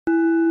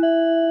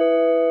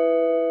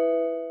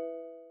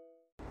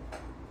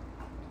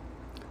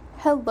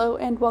Hello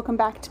and welcome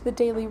back to the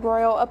Daily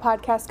Royal, a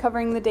podcast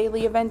covering the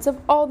daily events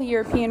of all the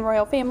European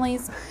royal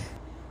families.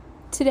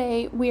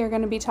 Today we are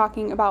going to be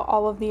talking about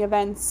all of the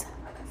events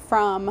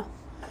from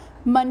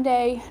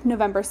Monday,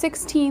 November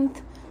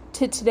 16th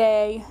to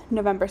today,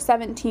 November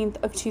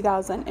 17th of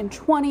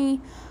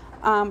 2020.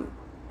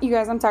 You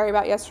guys, I'm sorry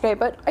about yesterday,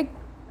 but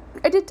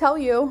I did tell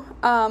you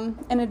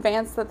in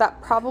advance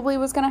that probably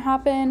was going to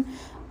happen.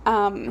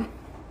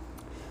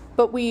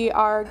 But we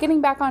are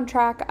getting back on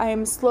track. I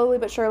am slowly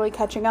but surely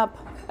catching up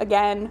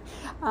again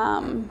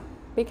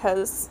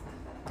because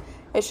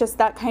it's just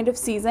that kind of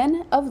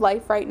season of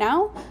life right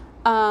now.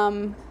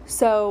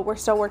 So we're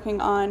still working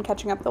on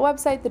catching up the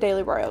website,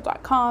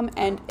 thedailyroyal.com,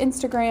 and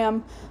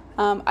Instagram.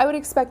 I would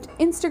expect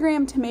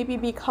Instagram to maybe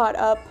be caught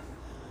up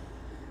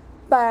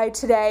by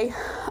today.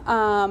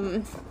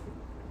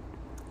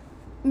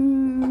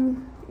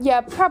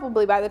 Yeah,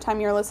 probably by the time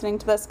you're listening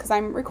to this, because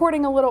I'm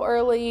recording a little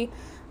early.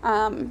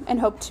 And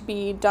hope to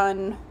be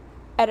done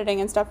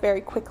editing and stuff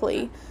very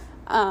quickly.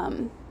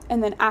 And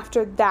then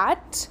after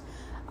that,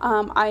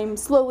 I'm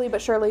slowly but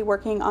surely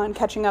working on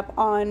catching up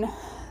on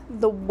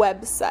the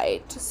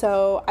website.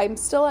 So I'm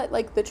still at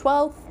like the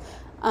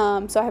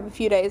 12th, so I have a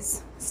few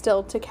days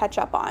still to catch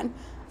up on.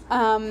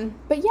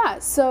 But yeah,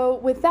 so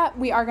with that,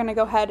 we are going to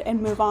go ahead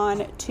and move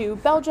on to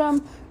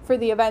Belgium for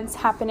the events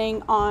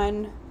happening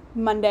on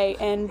Monday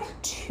and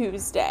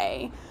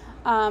Tuesday.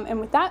 And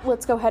with that,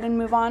 let's go ahead and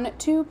move on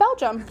to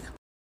Belgium.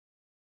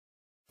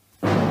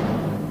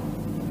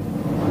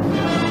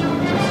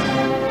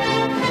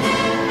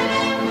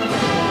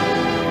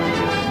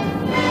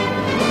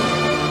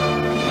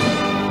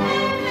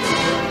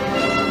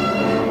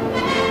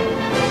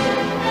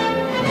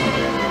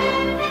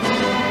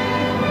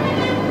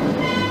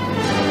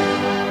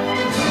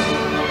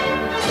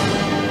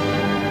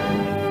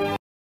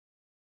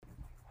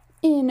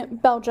 In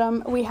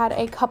Belgium, we had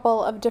a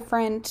couple of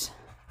different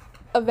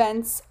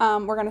events.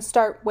 We're going to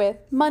start with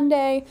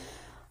Monday.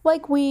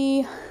 Like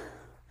we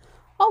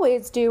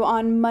always do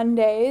on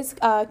Mondays,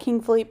 King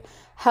Philippe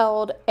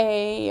held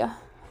the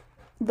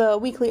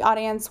weekly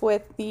audience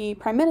with the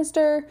Prime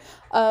Minister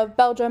of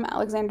Belgium,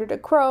 Alexander De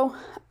Croo.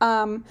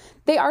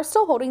 They are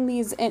still holding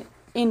these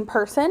in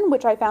person,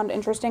 which I found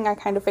interesting. I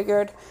kind of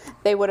figured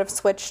they would have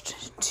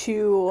switched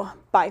to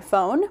by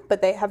phone,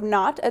 but they have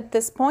not at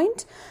this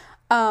point.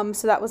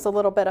 So that was a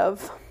little bit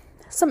of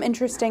some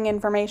interesting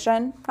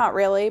information. Not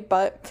really,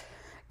 but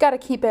got to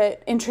keep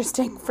it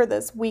interesting for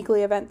this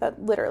weekly event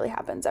that literally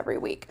happens every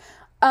week.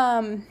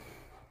 So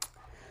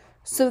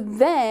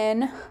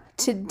then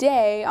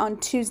today, on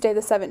Tuesday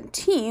the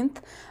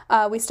 17th,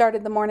 we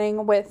started the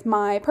morning with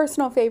my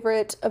personal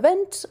favorite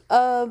event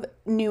of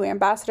new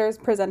ambassadors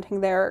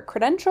presenting their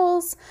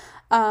credentials.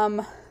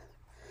 So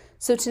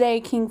today,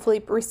 King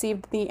Philippe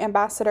received the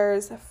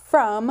ambassadors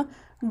from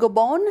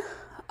Gabon,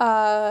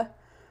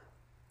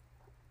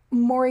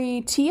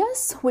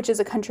 Mauritius, which is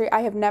a country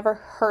I have never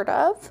heard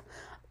of,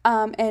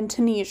 and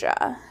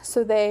Tunisia.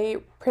 So they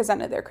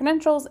presented their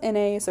credentials in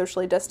a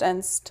socially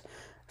distanced,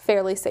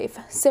 fairly safe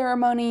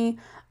ceremony.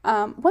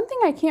 One thing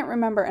I can't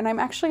remember, and I'm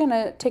actually going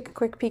to take a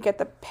quick peek at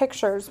the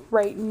pictures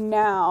right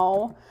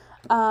now,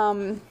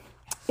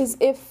 is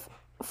if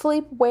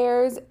Philippe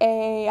wears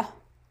a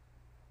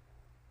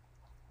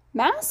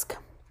mask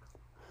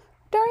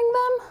during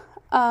them.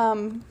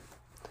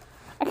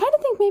 I kind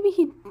of think maybe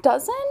he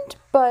doesn't,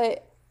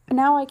 but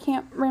now I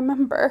can't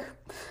remember.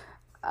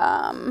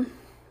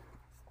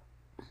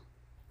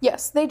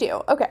 Yes, they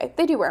do. Okay,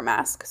 they do wear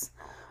masks.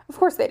 Of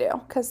course they do,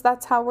 because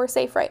that's how we're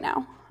safe right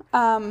now.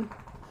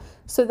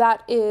 So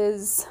that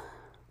is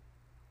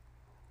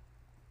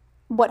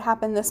what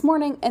happened this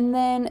morning. And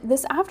then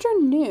this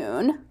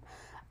afternoon,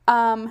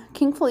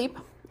 King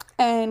Philippe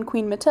and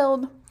Queen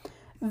Mathilde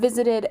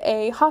visited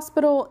a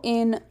hospital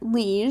in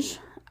Liège,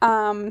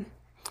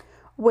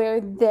 where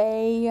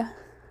they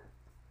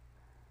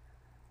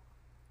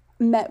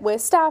met with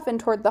staff and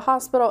toured the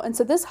hospital. And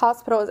so this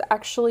hospital is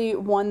actually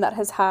one that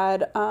has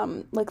had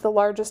the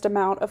largest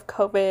amount of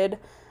COVID.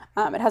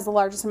 It has the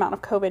largest amount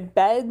of COVID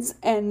beds,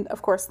 and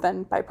of course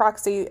then by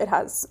proxy it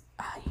has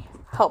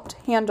helped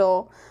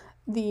handle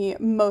the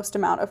most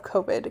amount of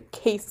COVID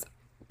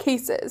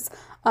cases.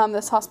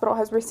 This hospital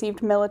has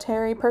received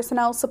military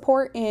personnel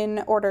support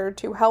in order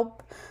to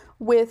help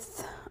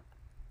with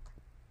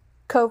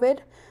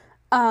COVID.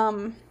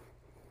 And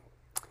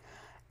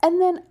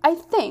then I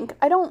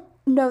don't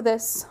know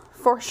this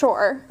for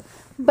sure,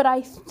 but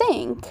I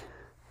think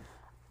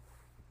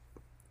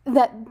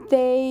that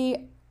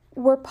they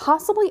were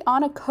possibly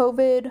in a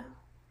COVID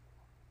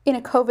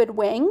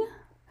wing,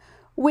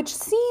 which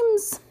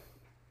seems,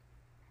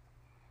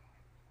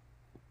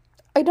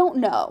 I don't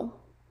know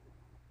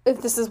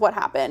if this is what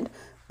happened,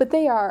 but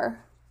they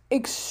are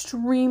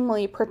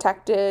extremely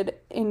protected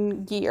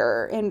in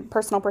gear, in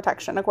personal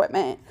protection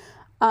equipment.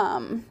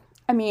 I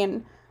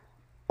mean,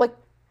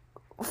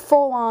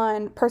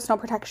 full-on personal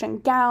protection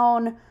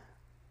gown,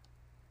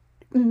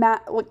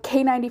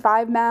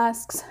 K95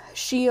 masks,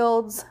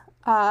 shields,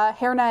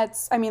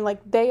 hairnets. I mean,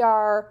 they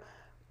are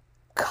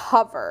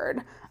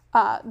covered.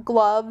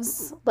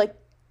 gloves. Like,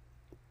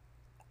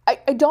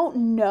 I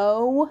don't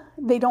know.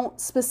 They don't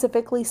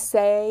specifically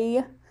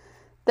say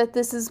that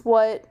this is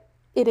what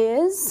it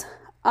is.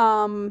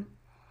 But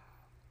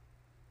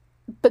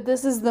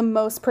this is the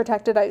most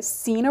protected I've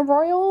seen a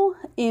royal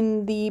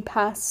in the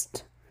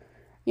past,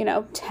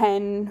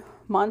 10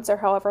 months or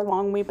however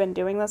long we've been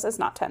doing this. It's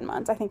not 10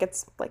 months. I think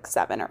it's like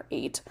 7 or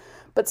 8,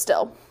 but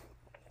still.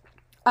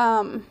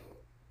 I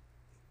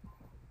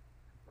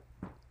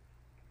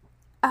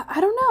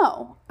don't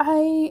know.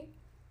 I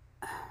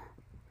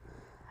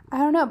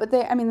don't know, but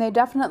they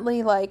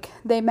definitely,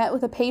 they met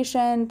with a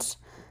patient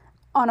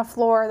on a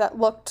floor that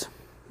looked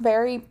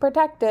very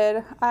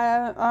protected.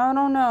 I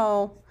don't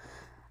know.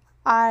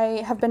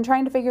 I have been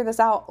trying to figure this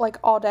out,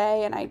 all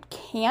day, and I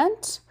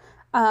can't.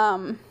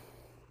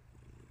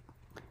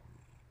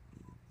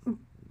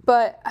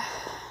 But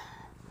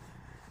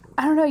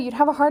I don't know, you'd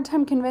have a hard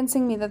time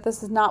convincing me that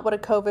this is not what a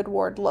COVID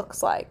ward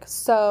looks like.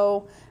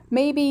 So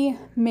maybe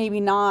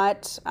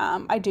not.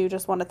 I do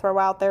just want to throw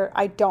out there,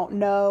 I don't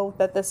know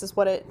that this is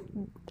what it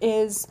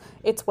is.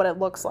 It's what it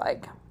looks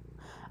like.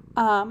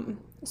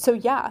 So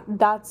yeah,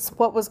 that's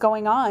what was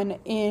going on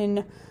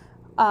in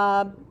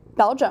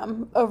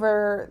Belgium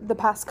over the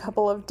past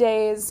couple of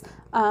days.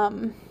 I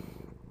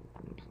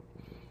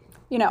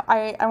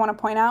want to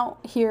point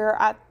out here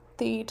at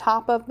the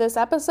top of this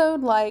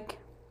episode,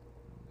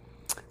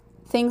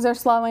 things are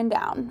slowing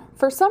down.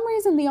 For some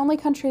reason, the only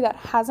country that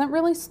hasn't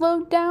really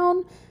slowed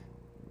down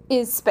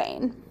is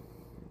Spain.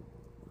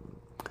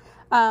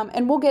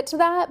 And we'll get to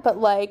that, but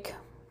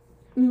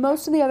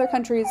most of the other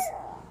countries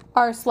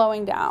are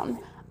slowing down.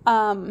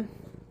 I'm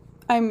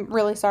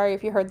really sorry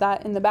if you heard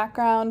that in the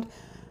background.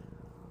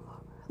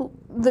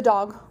 The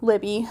dog,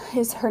 Libby,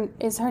 is her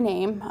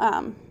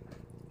name.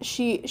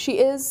 She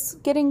is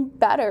getting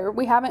better.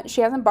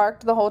 She hasn't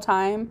barked the whole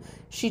time.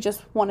 She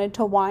just wanted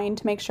to whine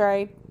to make sure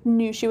I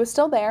knew she was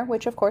still there,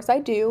 which of course I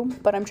do,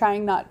 but I'm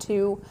trying not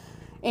to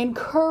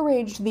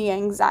encourage the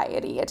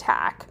anxiety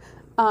attack,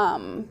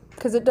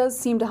 because it does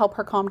seem to help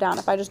her calm down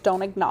if I just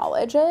don't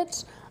acknowledge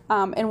it.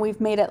 And we've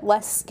made it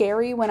less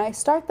scary when I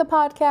start the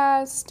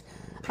podcast,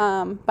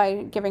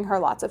 by giving her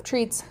lots of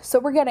treats. So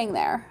we're getting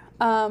there.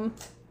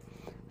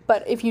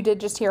 But if you did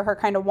just hear her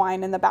kind of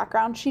whine in the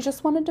background, she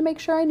just wanted to make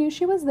sure I knew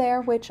she was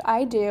there, which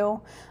I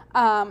do.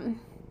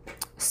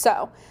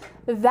 So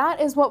that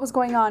is what was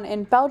going on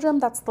in Belgium.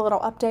 That's the little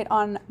update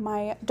on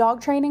my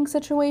dog training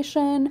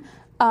situation.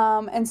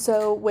 And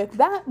so with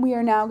that, we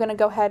are now going to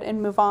go ahead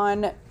and move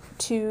on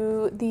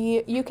to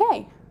the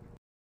UK.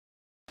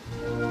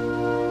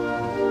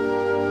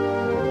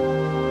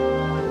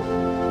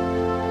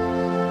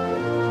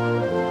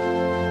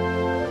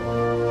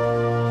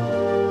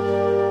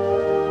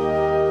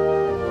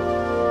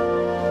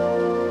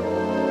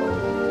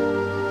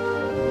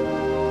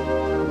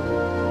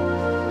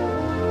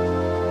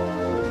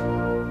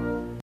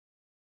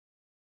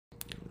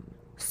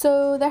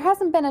 So there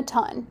hasn't been a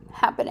ton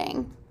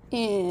happening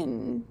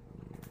in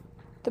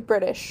the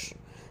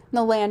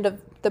land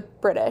of the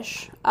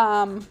British.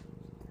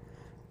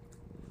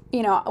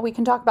 We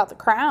can talk about The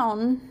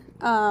Crown,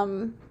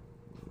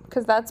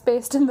 because that's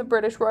based in the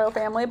British royal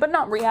family, but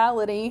not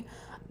reality.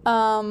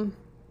 Like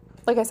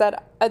I said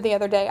the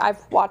other day,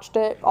 I've watched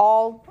it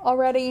all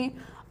already.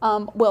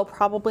 We'll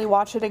probably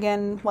watch it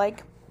again,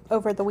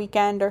 over the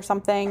weekend or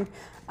something.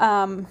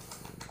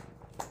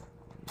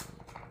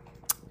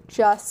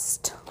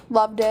 Just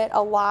loved it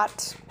a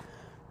lot.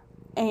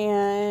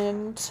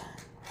 And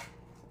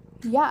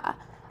yeah,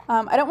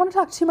 I don't want to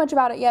talk too much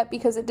about it yet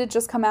because it did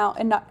just come out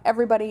and not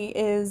everybody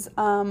is,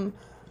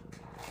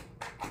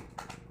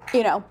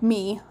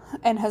 me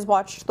and has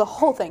watched the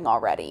whole thing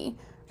already.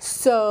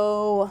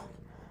 So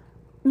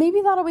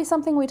maybe that'll be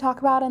something we talk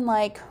about in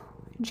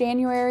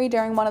January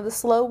during one of the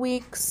slow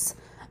weeks.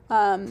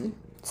 So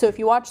if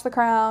you watch The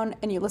Crown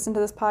and you listen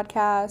to this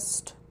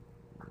podcast,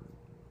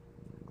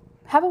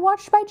 have it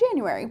watched by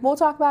January. We'll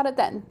talk about it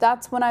then.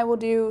 That's when I will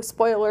do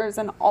spoilers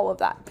and all of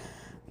that.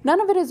 None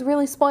of it is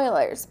really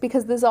spoilers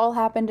because this all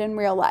happened in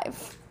real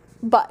life.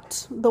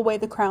 But the way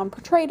The Crown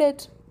portrayed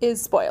it is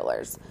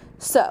spoilers.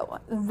 So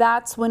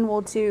that's when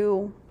we'll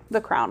do The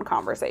Crown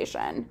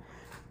conversation.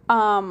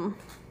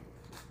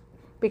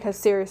 Because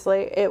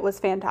seriously, it was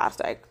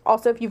fantastic.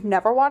 Also, if you've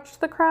never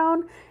watched The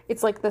Crown,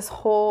 it's this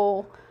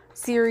whole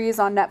series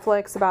on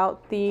Netflix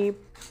about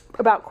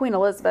Queen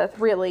Elizabeth,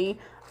 really.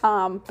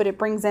 But it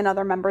brings in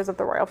other members of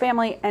the royal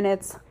family, and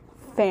it's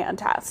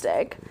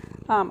fantastic.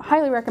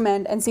 Highly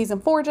recommend. And season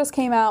 4 just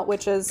came out,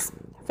 which is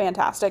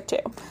fantastic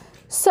too.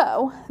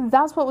 So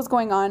that's what was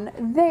going on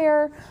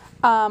there.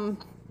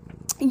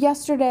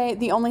 Yesterday,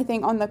 the only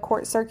thing on the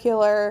court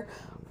circular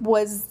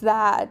was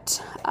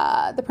that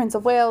the Prince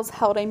of Wales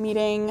held a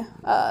meeting,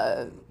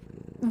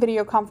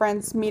 video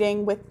conference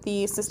meeting with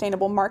the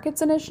Sustainable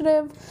Markets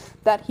Initiative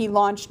that he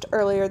launched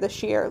earlier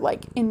this year,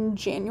 in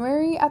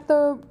January at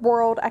the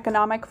World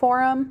Economic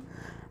Forum.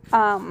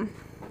 So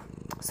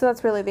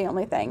that's really the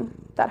only thing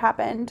that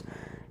happened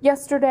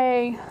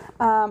yesterday.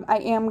 I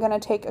am going to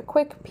take a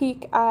quick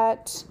peek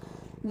at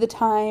the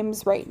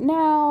Times right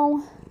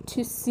now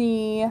to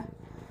see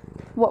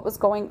what was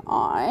going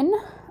on.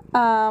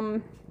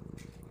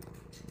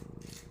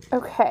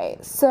 Okay,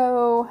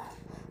 so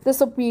this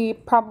will be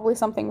probably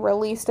something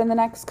released in the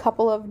next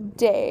couple of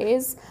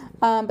days,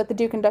 but the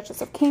Duke and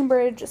Duchess of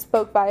Cambridge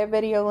spoke via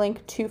video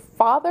link to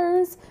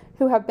fathers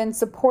who have been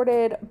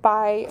supported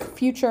by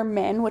Future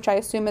Men, which I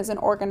assume is an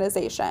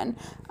organization.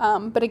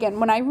 But again,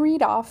 when I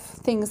read off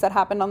things that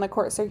happened on the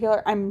court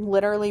circular, I'm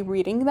literally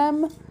reading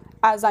them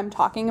as I'm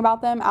talking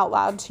about them out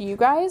loud to you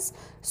guys.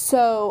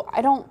 So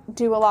I don't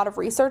do a lot of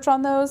research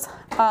on those.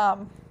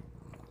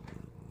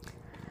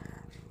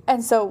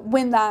 And so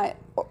when that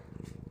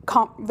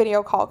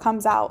video call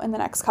comes out in the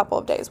next couple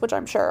of days, which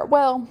I'm sure it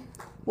will,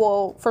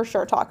 we'll for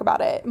sure talk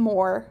about it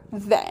more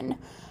then.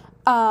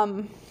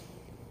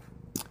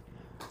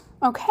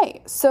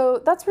 Okay, so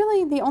that's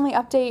really the only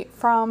update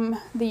from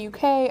the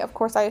UK. Of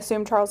course, I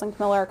assume Charles and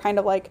Camilla are kind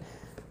of like,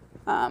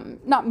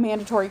 not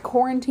mandatory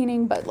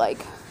quarantining, but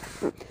like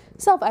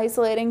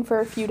self-isolating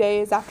for a few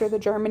days after the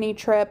Germany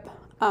trip.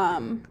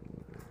 And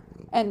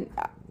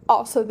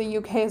also the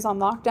UK is on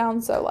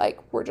lockdown, so like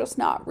we're just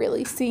not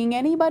really seeing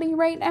anybody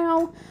right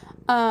now.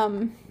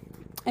 And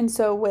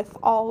so with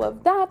all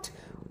of that,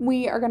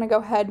 we are going to go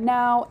ahead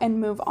now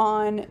and move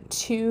on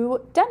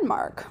to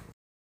Denmark.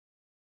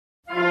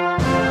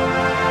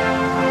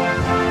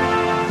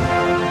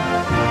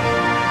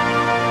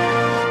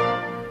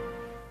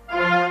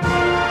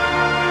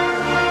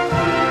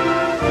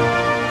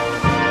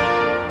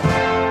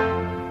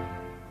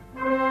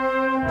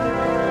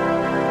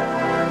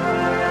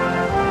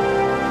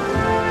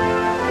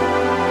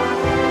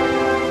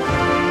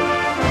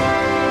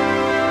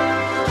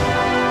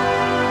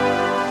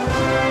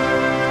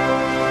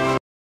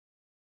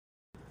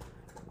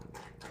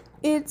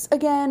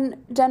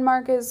 Again,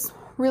 Denmark is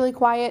really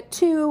quiet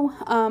too.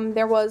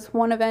 There was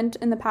one event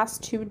in the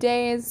past 2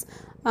 days,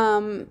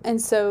 and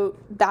so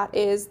that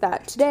is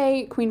that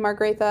today Queen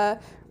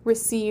Margrethe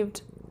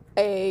received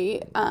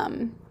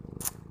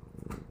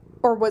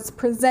or was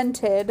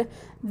presented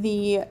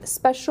the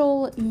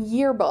special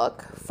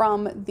yearbook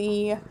from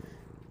the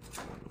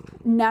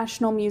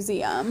National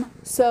Museum.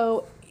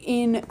 So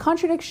in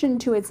contradiction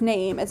to its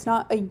name, it's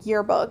not a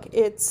yearbook,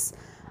 it's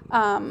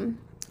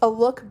a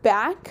look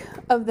back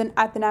at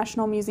the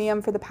National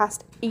Museum for the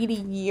past 80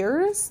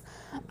 years,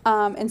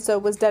 and so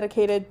was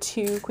dedicated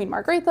to Queen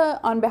Margrethe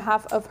on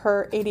behalf of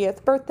her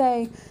 80th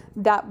birthday.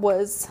 That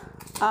was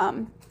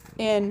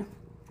in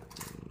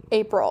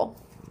April.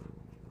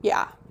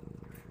 Yeah,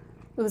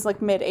 it was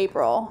like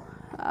mid-April,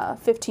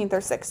 15th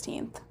or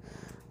 16th.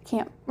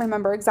 Can't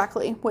remember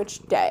exactly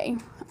which day.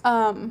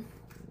 But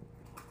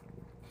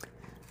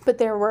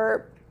there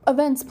were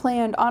events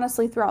planned,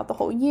 honestly, throughout the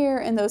whole year,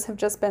 and those have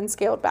just been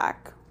scaled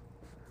back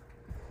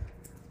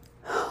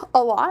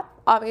a lot,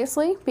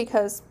 obviously,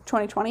 because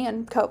 2020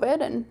 and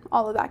COVID and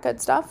all of that good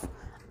stuff.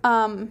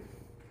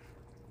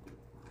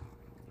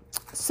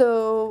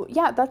 So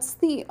yeah, that's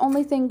the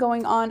only thing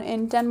going on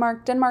in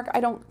Denmark. Denmark, I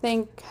don't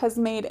think, has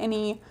made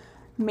any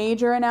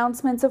major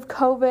announcements of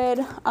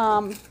COVID.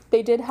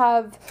 They did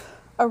have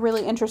a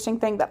really interesting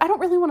thing that I don't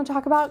really want to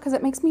talk about because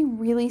it makes me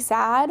really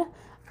sad.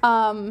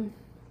 But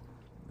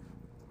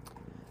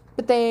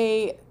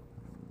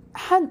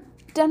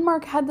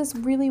Denmark had this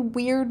really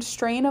weird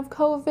strain of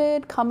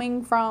COVID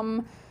coming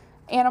from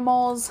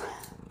animals,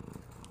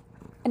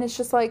 and it's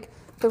just like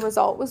the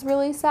result was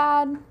really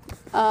sad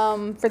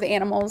for the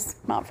animals,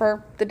 not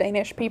for the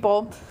Danish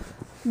people,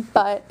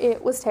 but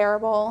it was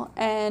terrible.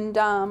 And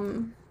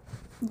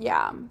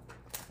yeah,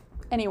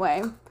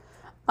 anyway,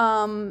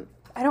 I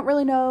don't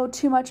really know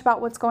too much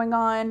about what's going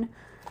on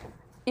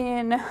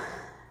in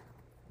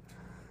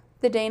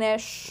the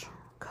Danish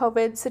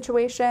COVID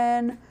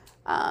situation,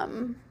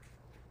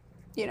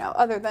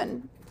 other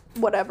than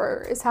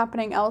whatever is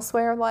happening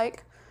elsewhere,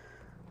 like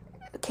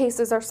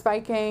cases are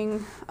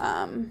spiking,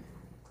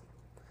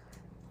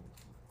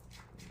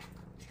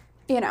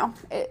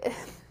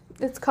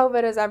 it's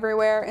COVID is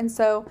everywhere, and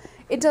so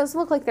it does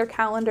look like their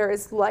calendar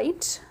is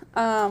light,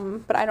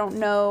 but I don't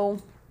know,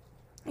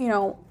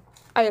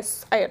 I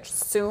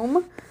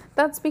assume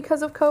that's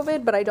because of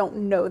COVID, but I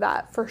don't know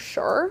that for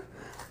sure.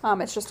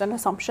 It's just an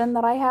assumption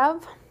that I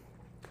have.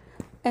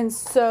 And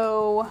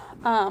so,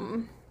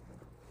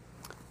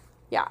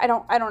 yeah, I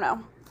don't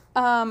know.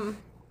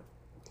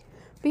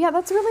 But yeah,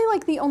 that's really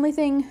like the only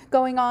thing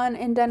going on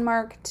in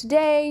Denmark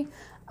today.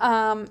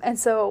 And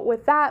so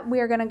with that, we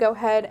are going to go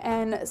ahead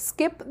and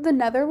skip the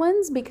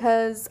Netherlands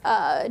because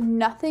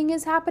nothing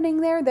is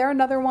happening there. They're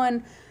another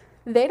one.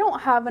 They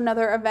don't have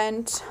another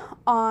event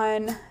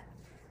on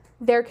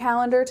their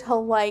calendar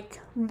till like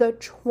the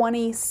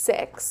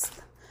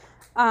 26th,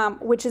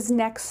 which is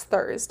next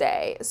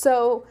Thursday.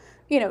 So,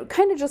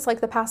 kind of just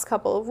like the past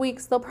couple of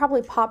weeks, they'll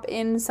probably pop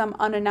in some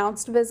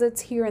unannounced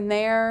visits here and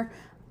there.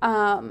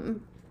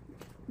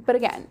 But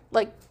again,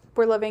 like,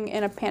 we're living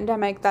in a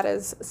pandemic that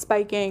is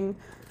spiking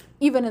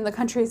even in the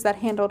countries that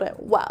handled it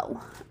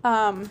well.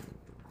 And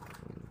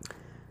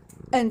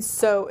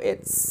so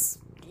it's,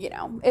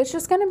 it's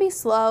just going to be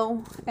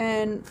slow,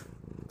 and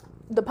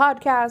the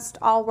podcast.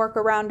 I'll work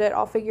around it.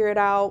 I'll figure it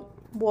out.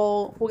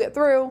 We'll get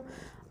through.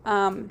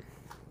 I'm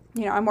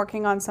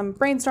working on some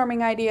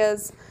brainstorming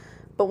ideas,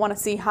 but want to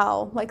see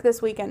how like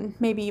this week and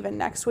maybe even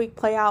next week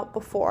play out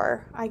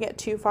before I get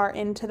too far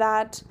into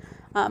that.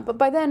 But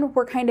by then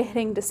we're kind of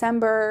hitting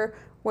December,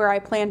 where I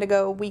plan to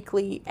go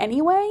weekly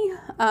anyway,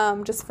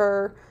 just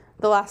for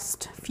the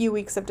last few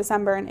weeks of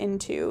December and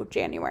into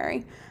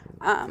January.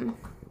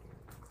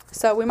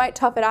 So we might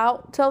tough it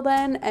out till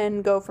then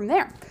and go from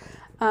there.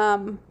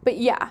 But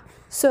yeah,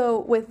 so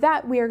with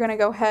that, we are going to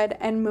go ahead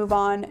and move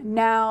on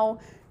now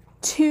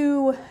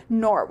to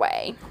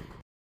Norway.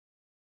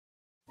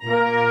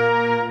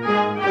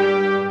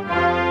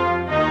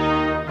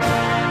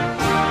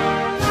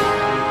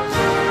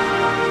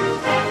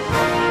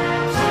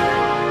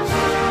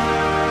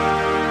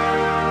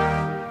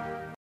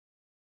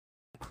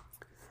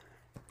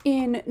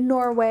 In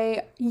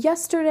Norway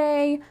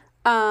yesterday,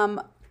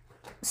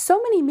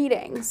 so many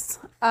meetings.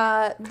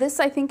 This,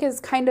 I think, is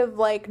kind of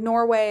like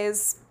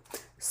Norway's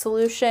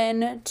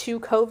solution to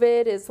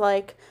COVID is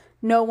like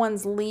no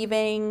one's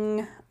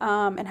leaving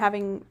and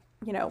having,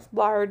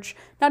 large,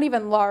 not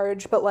even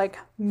large, but like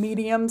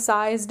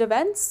medium-sized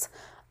events.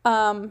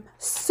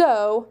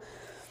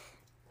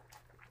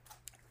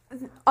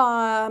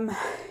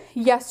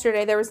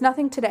 Yesterday, there was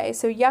nothing today.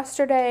 So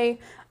yesterday,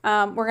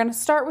 we're going to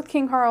start with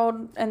King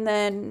Harald and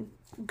then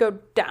go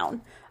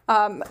down.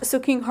 So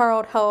King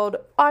Harald held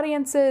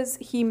audiences.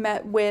 He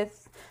met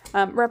with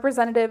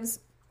representatives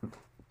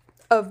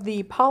of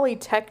the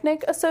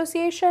Polytechnic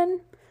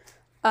Association.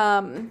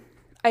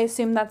 I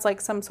assume that's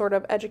like some sort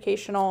of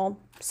educational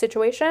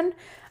situation.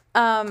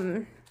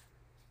 And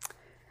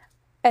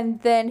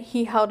then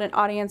he held an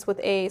audience with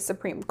a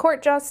Supreme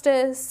Court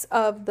justice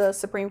of the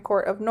Supreme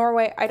Court of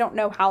Norway. I don't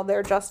know how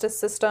their justice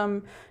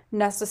system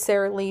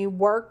necessarily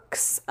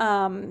works.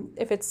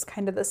 If it's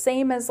kind of the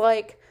same as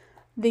like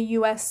the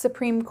U.S.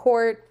 Supreme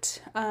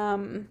Court.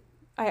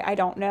 I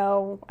don't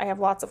know. I have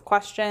lots of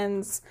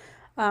questions.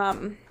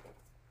 But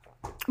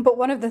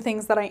one of the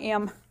things that I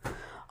am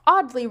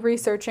oddly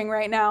researching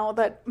right now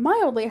that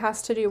mildly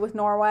has to do with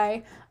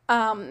Norway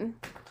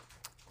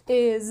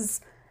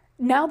is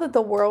now that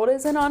the world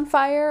isn't on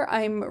fire,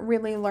 I'm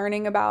really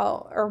learning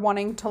about or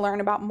wanting to learn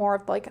about more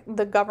of like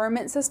the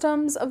government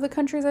systems of the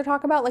countries I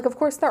talk about. Like, of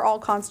course, they're all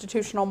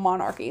constitutional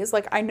monarchies.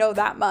 Like, I know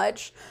that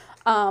much.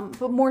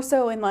 But more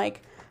so in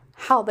like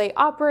how they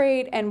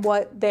operate and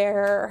what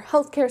their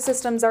healthcare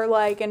systems are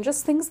like and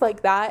just things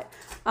like that.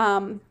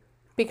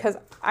 Because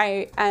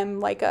I am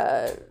like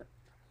a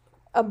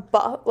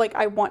buff, like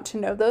I want to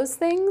know those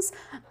things.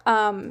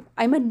 I'm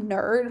a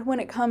nerd when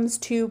it comes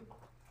to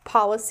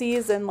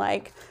policies and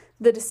like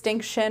the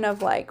distinction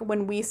of like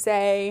when we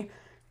say,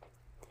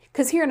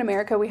 because here in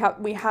America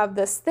we have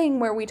this thing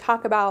where we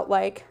talk about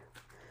like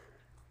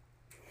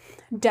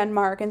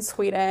Denmark and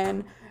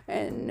Sweden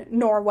and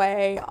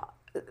Norway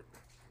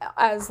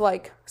as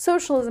like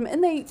socialism,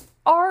 and they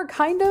are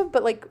kind of,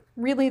 but like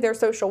really they're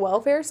social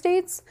welfare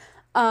states,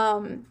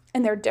 and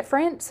they're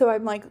different. So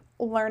I'm like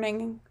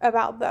learning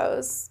about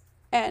those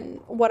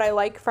and what I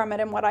like from it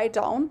and what I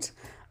don't.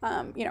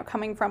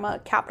 Coming from a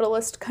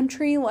capitalist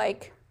country,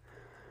 like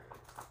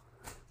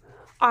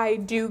I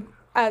do,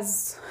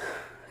 as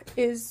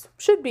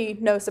should be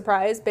no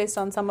surprise based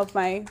on some of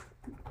my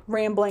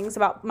ramblings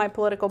about my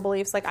political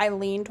beliefs, like I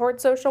lean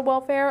towards social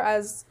welfare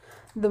as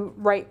the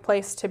right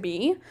place to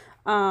be.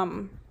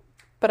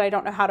 But I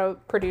don't know how to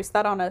produce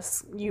that on a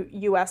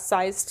U.S.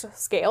 sized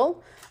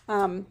scale.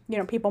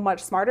 People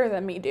much smarter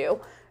than me do,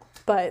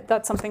 but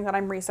that's something that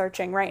I'm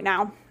researching right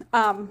now.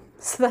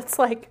 So that's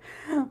like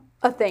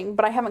a thing,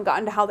 but I haven't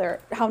gotten to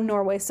how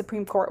Norway's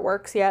Supreme Court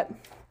works yet.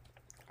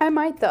 I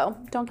might though.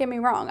 Don't get me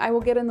wrong. I will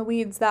get in the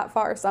weeds that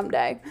far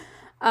someday.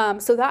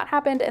 So that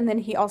happened, and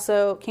then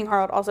King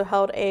Harald also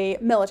held a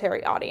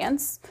military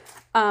audience.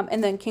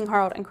 And then King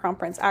Harald and Crown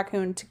Prince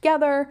Haakon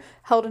together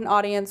held an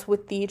audience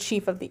with the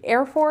Chief of the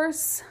Air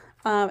Force.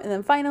 And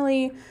then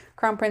finally,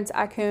 Crown Prince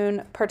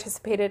Haakon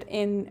participated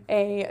in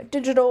a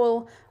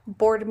digital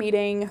board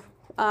meeting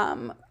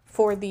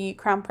for the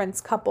Crown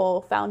Prince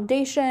Couple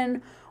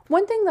Foundation.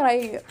 One thing that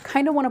I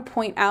kind of want to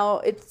point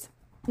out,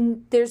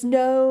 there's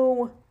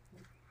no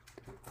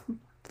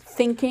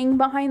thinking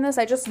behind this.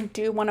 I just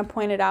do want to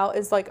point it out,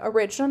 is like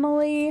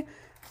originally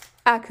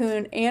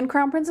Haakon and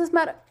Crown Princess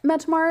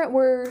Mette-Marit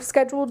were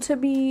scheduled to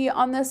be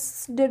on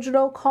this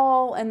digital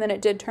call, and then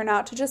it did turn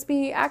out to just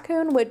be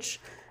Haakon, which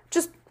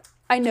just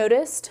I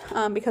noticed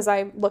because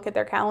I look at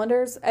their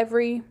calendars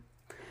every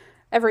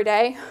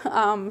day.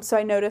 So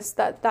I noticed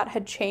that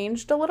had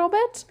changed a little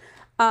bit,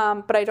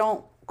 but I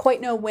don't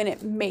quite know when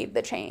it made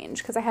the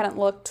change because I hadn't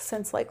looked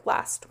since like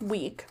last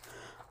week.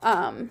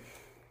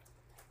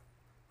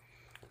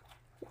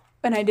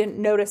 And I didn't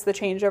notice the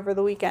change over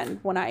the weekend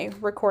when I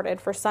recorded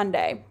for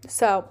Sunday.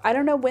 So I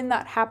don't know when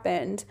that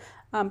happened,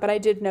 but I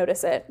did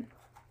notice it.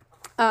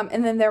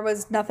 And then there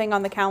was nothing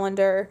on the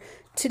calendar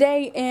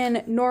today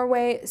in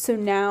Norway. So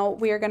now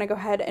we are going to go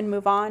ahead and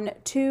move on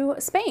to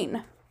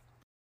Spain.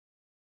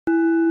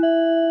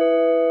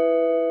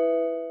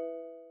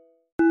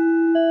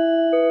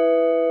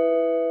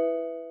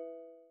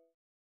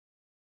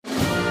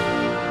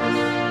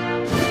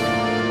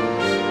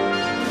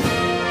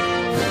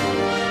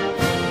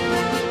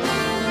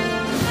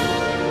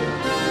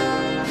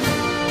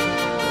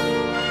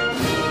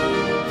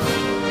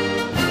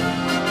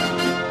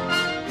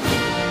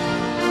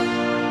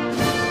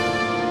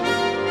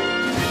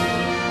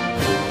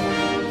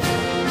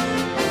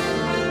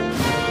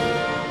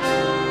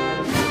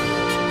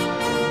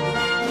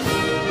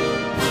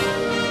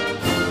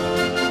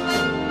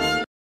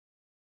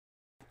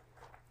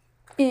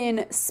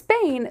 in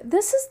Spain,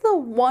 this is the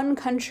one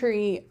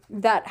country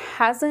that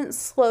hasn't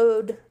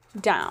slowed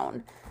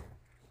down,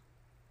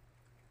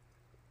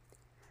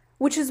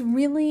 which is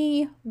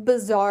really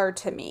bizarre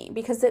to me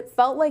because it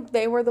felt like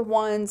they were the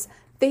ones,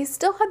 they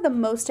still had the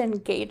most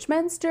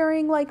engagements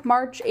during like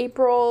March,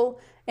 April,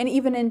 and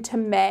even into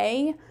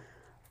May.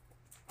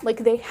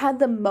 Like they had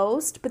the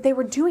most, but they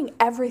were doing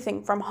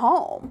everything from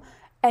home.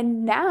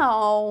 And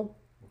now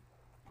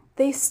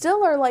they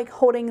still are like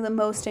holding the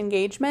most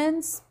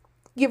engagements,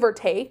 give or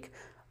take.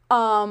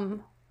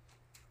 But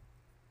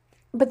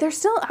they're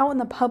still out in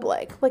the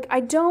public. Like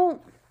I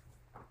don't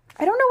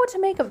know what to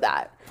make of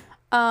that.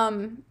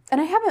 And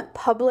I haven't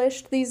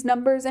published these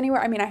numbers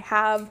anywhere. I mean, I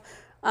have,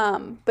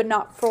 but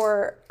not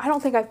for, I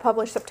don't think I've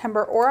published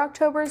September or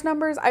October's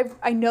numbers.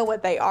 I know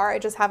what they are. I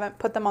just haven't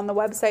put them on the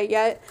website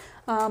yet,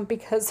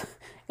 because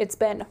it's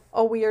been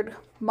a weird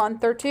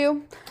month or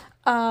two.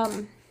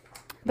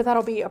 But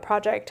that'll be a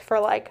project for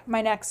like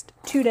my next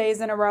 2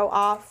 days in a row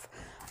off.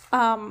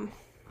 That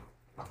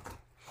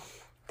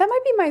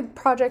might be my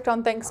project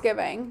on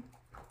Thanksgiving.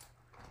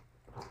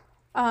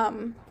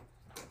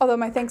 Although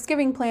my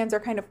Thanksgiving plans are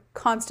kind of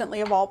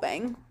constantly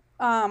evolving.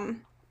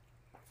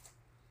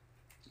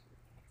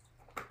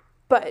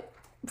 But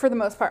for the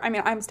most part, I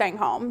mean, I'm staying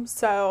home,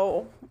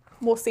 so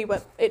we'll see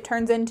what it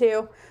turns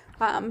into.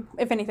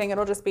 If anything,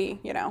 it'll just be,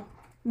 you know,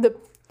 the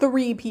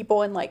 3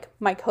 people in like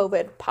my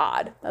COVID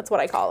pod. That's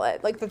what I call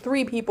it. Like the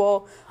 3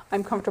 people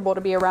I'm comfortable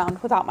to be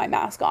around without my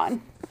mask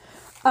on.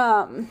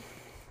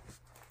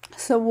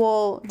 So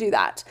we'll do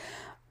that.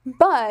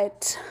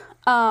 But,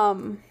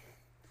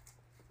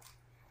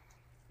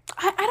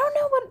 I don't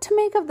know what to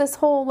make of this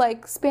whole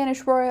like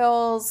Spanish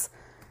royals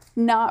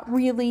not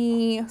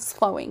really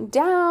slowing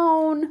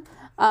down.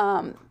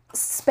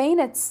 Spain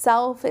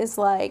itself is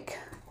like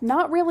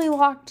not really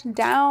locked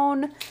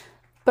down,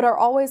 but are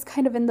always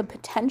kind of in the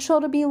potential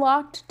to be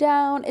locked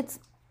down. It's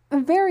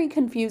very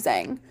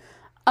confusing.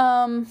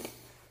 Okay,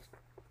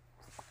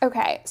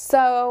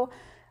 so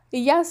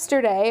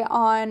yesterday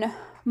on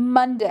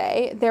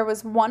Monday, there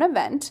was one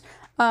event.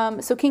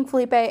 So King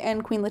Felipe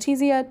and Queen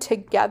Letizia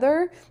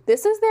together,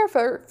 this is their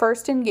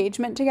first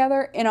engagement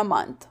together in a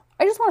month.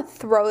 I just want to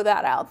throw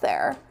that out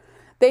there.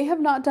 They have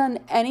not done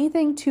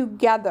anything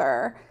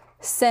together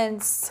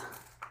since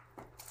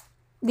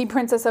the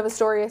Princess of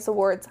Asturias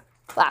Awards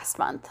last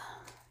month.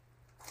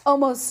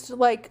 Almost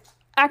like,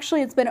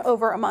 actually it's been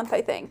over a month,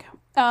 I think.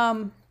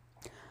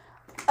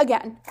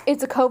 Again,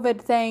 it's a COVID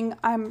thing.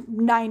 I'm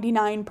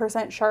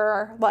 99%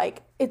 sure.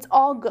 Like, it's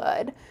all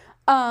good.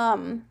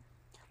 But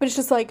it's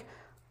just like,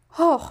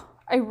 oh,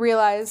 I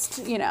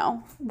realized, you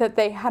know, that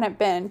they hadn't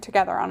been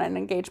together on an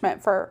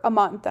engagement for a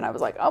month. And I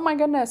was like, oh my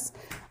goodness.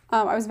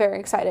 I was very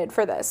excited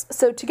for this.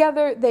 So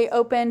together they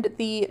opened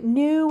the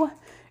new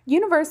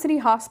University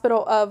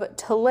Hospital of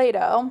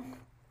Toledo,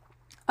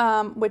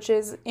 which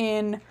is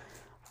in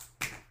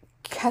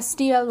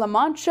Castilla-La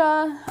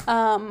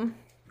Mancha.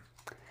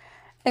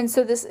 And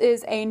so this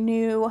is a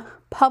new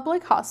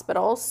public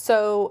hospital.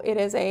 So it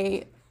is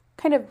a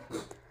kind of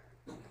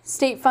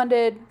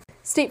state-funded,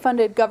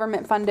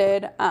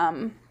 government-funded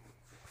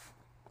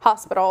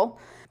hospital.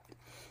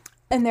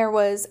 And there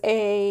was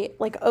a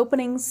like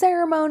opening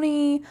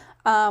ceremony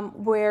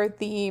where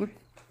the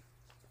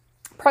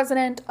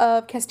president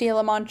of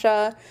Castilla-La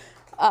Mancha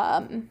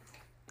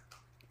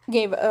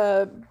gave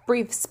a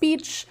brief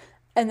speech,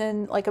 and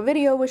then like a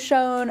video was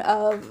shown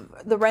of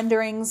the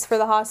renderings for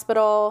the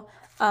hospital,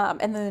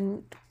 and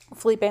then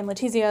Felipe and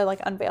Letizia like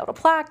unveiled a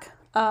plaque.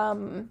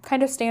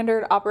 Kind of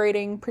standard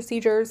operating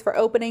procedures for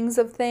openings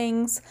of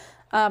things.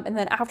 And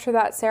then after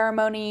that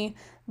ceremony,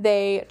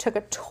 they took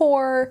a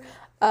tour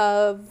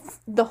of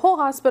the whole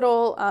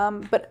hospital,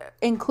 but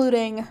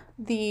including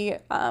the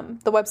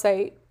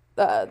website,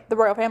 the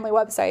royal family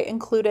website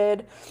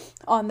included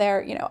on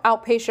their, you know,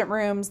 outpatient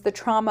rooms, the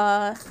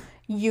trauma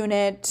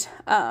unit,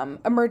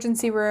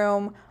 emergency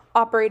room,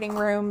 operating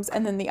rooms,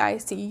 and then the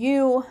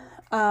ICU.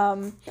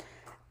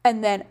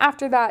 And then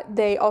after that,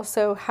 they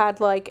also had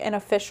like an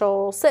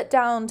official sit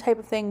down type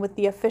of thing with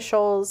the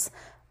officials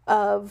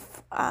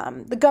of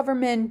the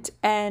government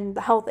and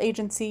the health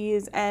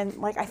agencies. And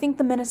like, I think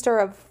the Minister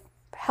of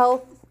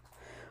Health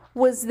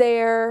was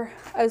there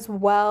as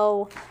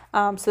well.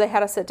 So they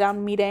had a sit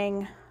down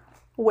meeting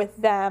with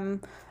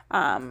them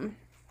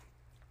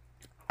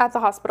at the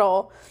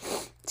hospital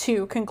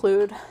to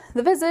conclude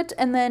the visit,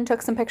 and then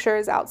took some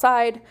pictures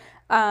outside.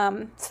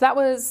 So that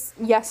was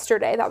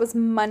yesterday. That was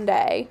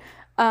Monday.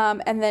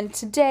 And then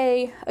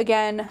today,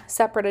 again,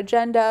 separate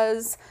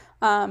agendas.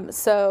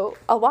 So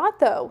a lot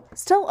though,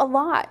 still a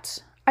lot.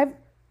 I've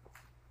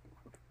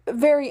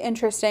very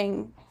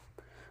interesting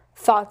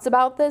thoughts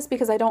about this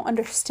because I don't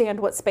understand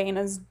what Spain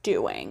is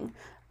doing.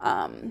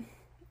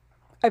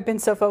 I've been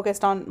so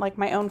focused on like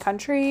my own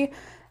country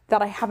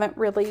that I haven't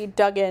really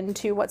dug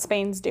into what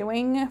Spain's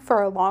doing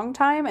for a long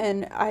time,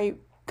 and I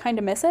kind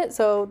of miss it.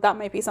 So that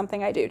might be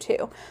something I do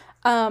too.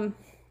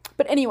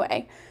 But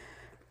anyway,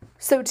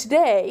 so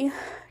today,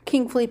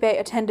 King Felipe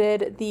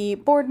attended the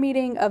board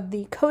meeting of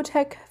the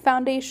Kotek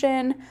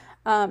Foundation,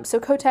 So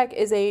COTEC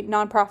is a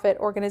nonprofit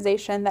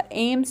organization that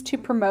aims to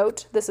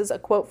promote, this is a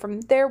quote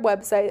from their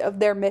website of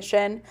their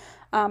mission,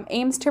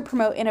 aims to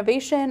promote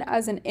innovation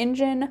as an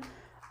engine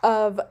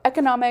of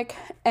economic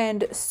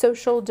and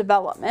social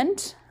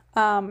development.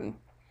 And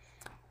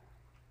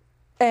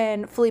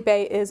Felipe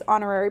is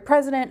honorary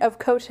president of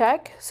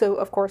COTEC, so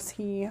of course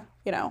he,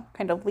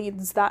 kind of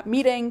leads that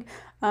meeting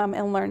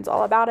and learns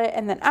all about it.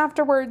 And then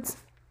afterwards,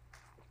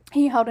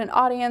 he held an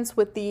audience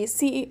with the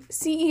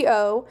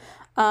CEO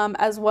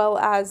as well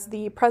as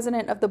the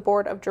president of the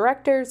board of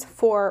directors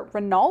for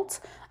Renault.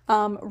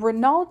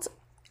 Renault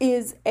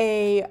is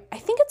I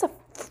think it's a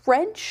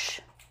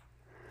French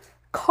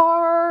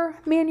car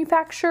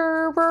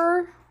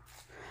manufacturer,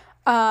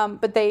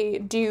 but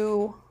they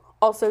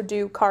also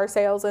do car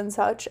sales and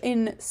such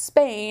in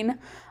Spain.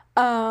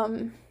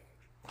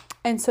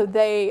 And so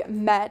they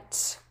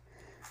met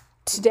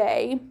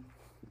today.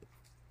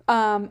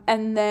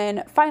 And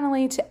then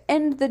finally, to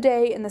end the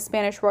day in the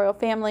Spanish royal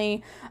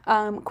family,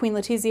 Queen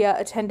Letizia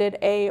attended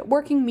a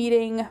working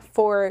meeting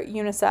for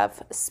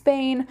UNICEF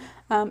Spain.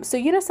 So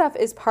UNICEF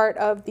is part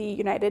of the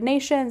United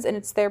Nations, and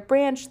it's their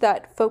branch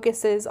that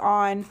focuses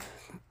on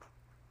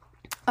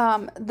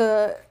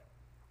the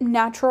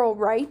natural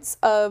rights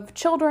of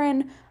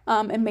children,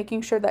 and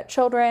making sure that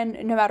children,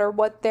 no matter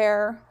what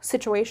their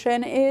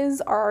situation is,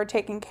 are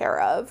taken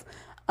care of.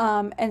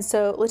 And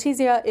so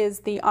Letizia is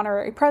the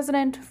honorary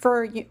president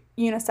for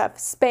UNICEF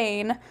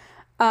Spain.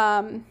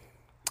 And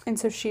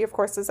so she, of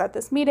course, is at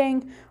this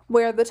meeting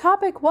where the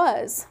topic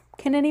was,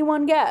 can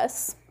anyone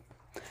guess?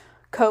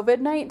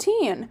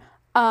 COVID-19.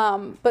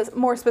 But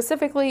more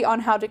specifically on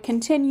how to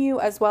continue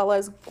as well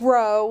as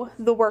grow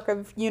the work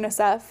of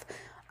UNICEF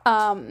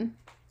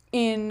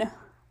in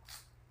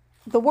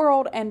the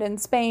world and in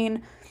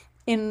Spain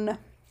in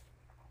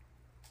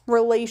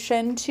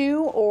relation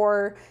to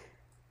or,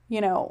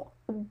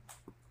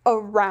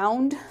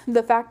 around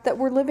the fact that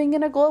we're living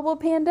in a global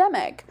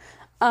pandemic.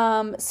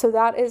 So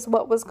that is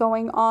what was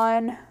going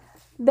on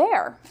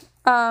there.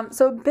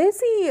 So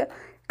busy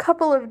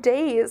couple of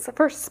days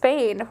for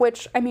Spain,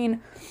 which,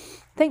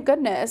 thank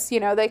goodness,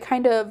 they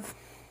kind of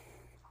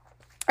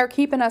are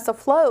keeping us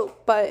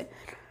afloat, but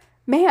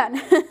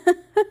man,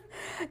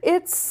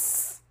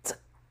 it's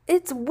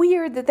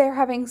weird that they're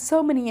having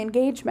so many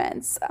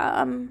engagements.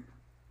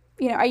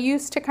 I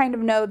used to kind of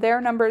know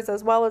their numbers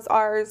as well as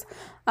ours,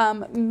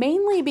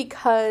 mainly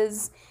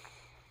because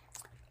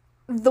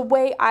the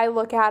way I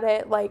look at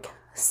it, like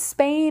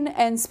Spain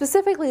and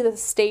specifically the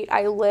state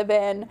I live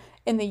in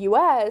the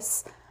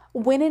US,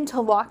 went into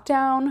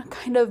lockdown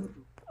kind of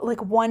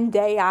like one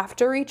day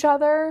after each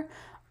other.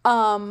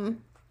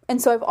 And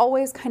so I've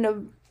always kind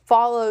of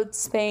followed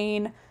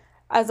Spain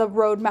as a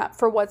roadmap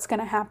for what's going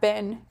to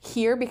happen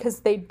here because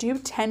they do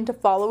tend to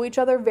follow each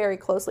other very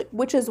closely,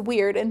 which is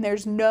weird, and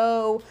there's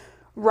no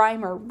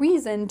rhyme or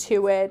reason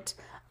to it,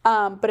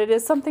 but it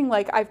is something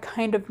like I've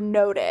kind of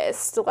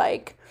noticed,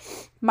 like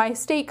my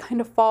state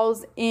kind of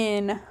falls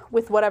in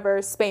with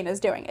whatever Spain is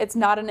doing. It's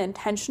not an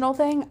intentional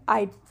thing,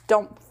 I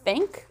don't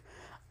think.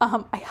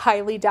 I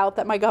highly doubt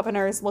that my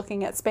governor is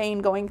looking at Spain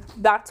going,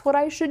 that's what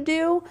I should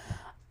do.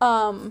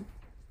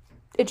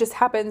 It just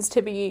happens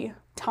to be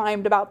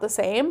timed about the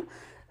same.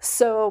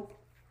 So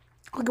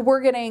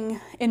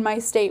in my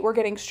state, we're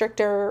getting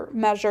stricter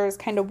measures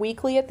kind of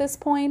weekly at this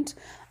point.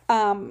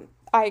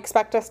 I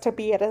expect us to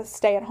be at a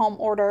stay-at-home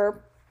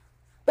order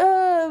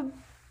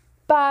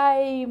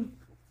by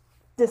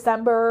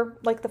December,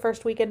 like the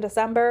first week in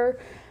December.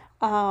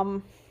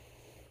 But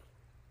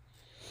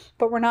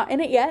we're not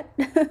in it yet.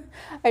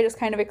 I just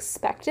kind of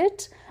expect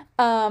it.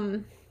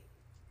 And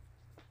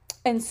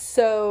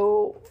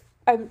so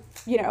I'm,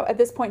 at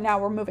this point now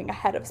we're moving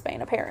ahead of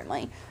Spain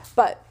apparently.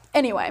 But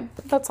anyway,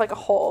 that's like a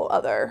whole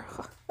other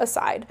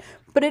aside.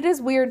 But it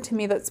is weird to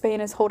me that Spain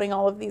is holding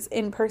all of these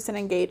in-person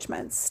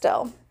engagements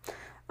still.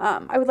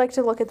 I would like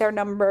to look at their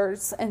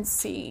numbers and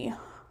see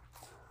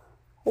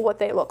what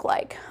they look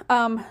like.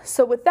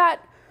 So with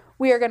that,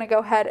 we are going to go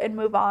ahead and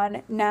move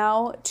on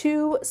now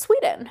to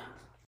Sweden.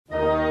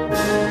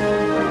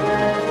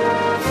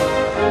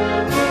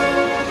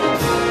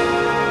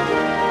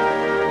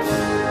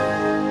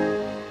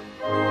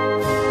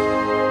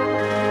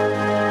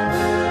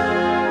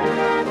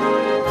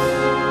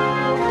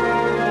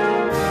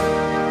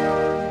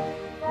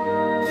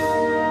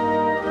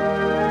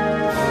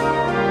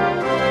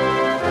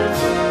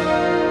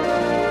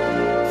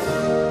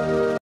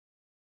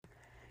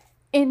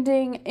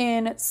 Ending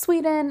in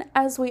Sweden,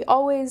 as we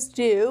always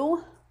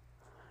do.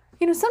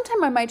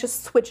 Sometime I might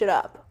just switch it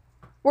up.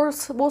 We'll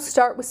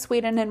start with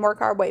Sweden and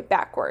work our way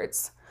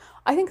backwards.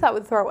 I think that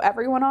would throw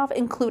everyone off,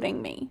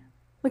 including me.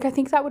 I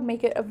think that would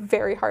make it a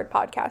very hard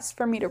podcast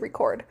for me to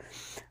record.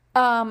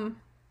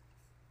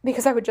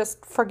 Because I would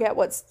just forget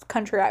what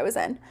country I was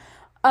in.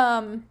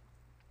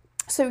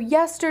 So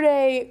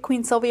yesterday,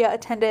 Queen Sylvia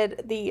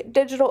attended the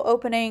digital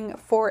opening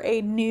for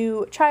a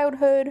new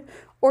childhood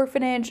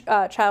orphanage.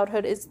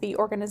 Childhood is the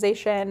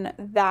organization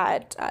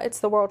that, it's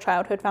the World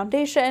Childhood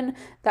Foundation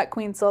that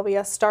Queen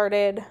Sylvia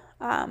started,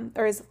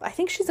 I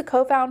think she's a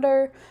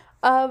co-founder.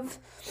 of.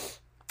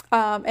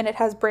 And it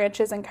has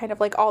branches and kind of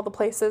like all the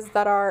places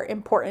that are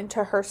important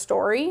to her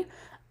story.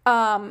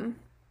 And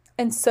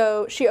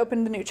so she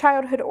opened the new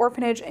childhood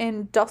orphanage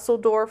in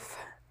Dusseldorf,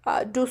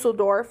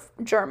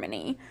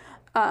 Germany.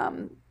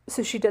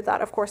 So she did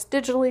that, of course,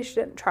 digitally. She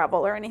didn't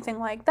travel or anything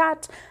like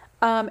that.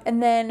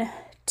 And then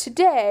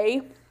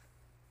today,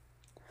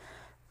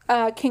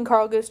 King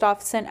Carl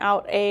Gustaf sent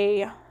out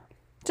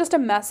just a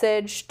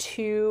message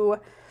to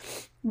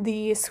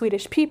the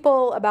Swedish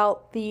people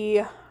about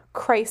the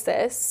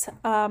crisis.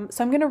 So I'm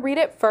going to read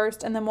it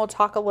first, and then we'll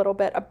talk a little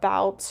bit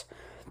about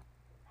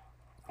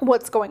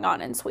what's going on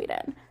in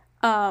Sweden,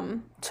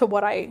 to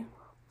what I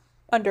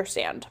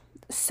understand.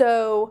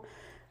 So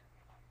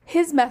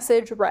his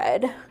message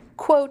read,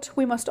 quote,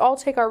 "We must all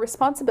take our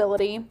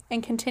responsibility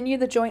and continue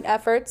the joint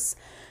efforts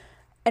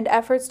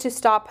to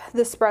stop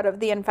the spread of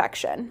the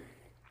infection.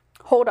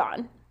 Hold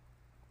on.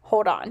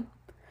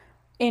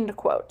 End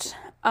quote.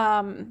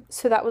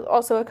 So that was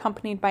also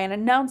accompanied by an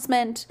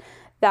announcement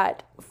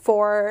that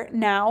for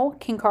now,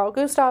 King Carl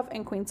Gustaf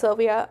and Queen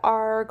Sylvia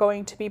are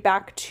going to be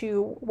back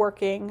to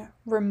working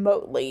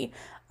remotely.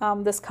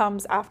 This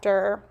comes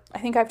after, I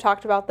think I've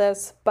talked about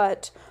this,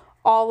 but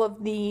all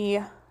of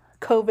the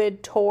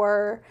COVID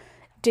tour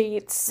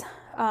dates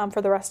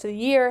for the rest of the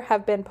year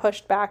have been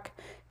pushed back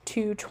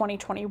to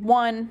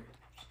 2021.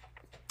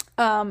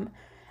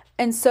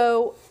 And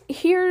so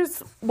here's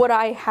what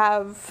I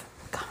have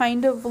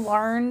kind of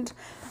learned.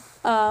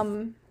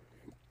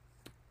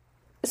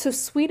 So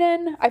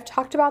Sweden, I've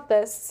talked about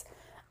this.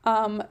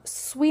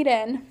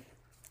 Sweden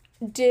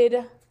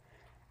did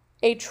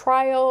a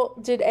trial,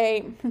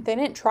 they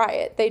didn't try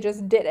it, they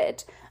just did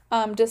it.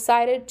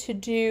 Decided to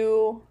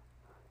do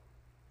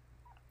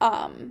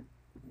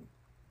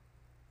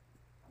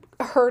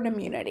herd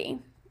immunity,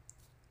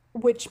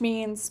 which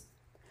means,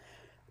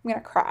 I'm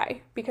going to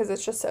cry because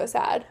it's just so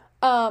sad.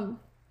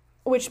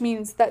 Which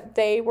means that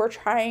they were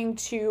trying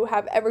to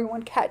have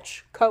everyone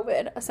catch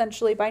COVID,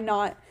 essentially, by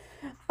not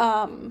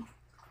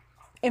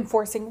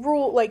enforcing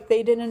like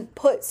they didn't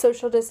put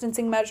social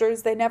distancing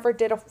measures. They never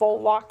did a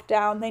full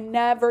lockdown. They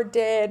never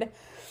did,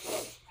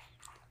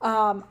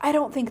 I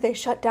don't think they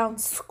shut down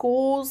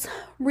schools,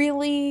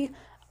 really.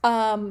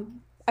 I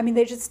mean,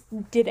 they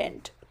just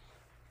didn't.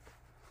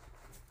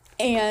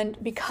 And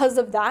because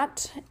of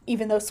that,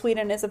 even though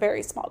Sweden is a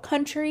very small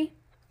country,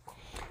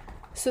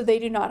 so they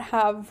do not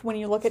have, when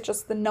you look at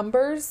just the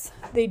numbers,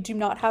 they do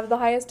not have the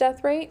highest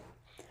death rate.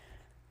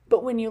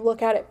 But when you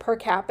look at it per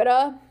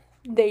capita,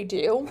 they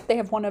do. They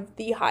have one of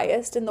the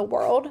highest in the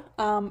world,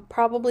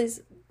 probably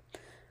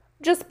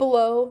just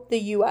below the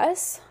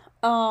US,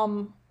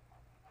 and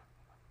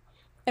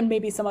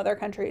maybe some other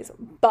countries.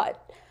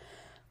 But,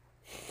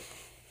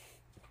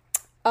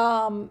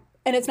 and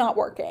it's not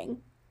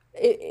working.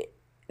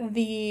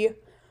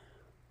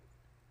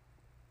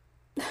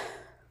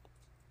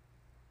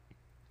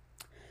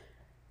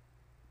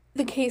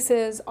 The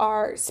cases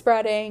are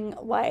spreading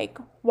like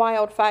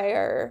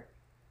wildfire,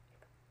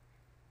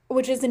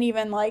 which isn't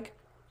even like,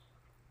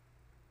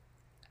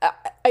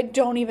 I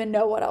don't even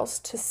know what else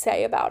to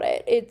say about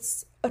it.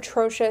 It's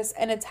atrocious,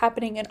 and it's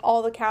happening in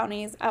all the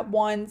counties at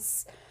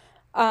once.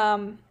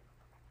 And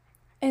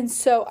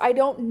so I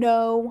don't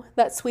know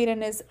that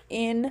Sweden is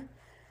in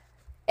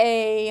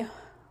a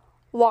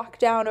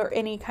lockdown or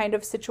any kind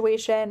of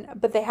situation,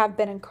 but they have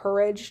been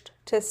encouraged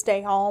to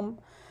stay home.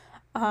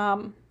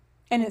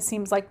 And it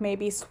seems like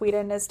maybe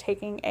Sweden is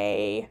taking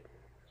a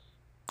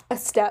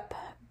step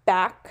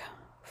back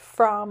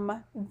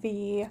from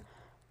the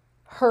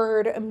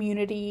herd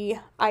immunity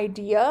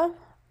idea.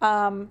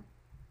 And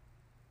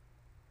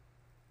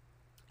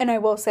I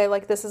will say,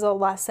 like, this is a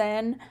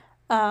lesson.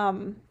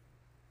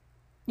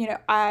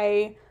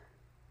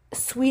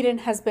 Sweden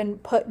has been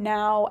put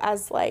now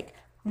as like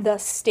the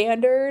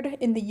standard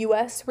in the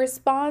US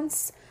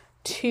response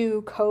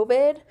to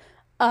COVID,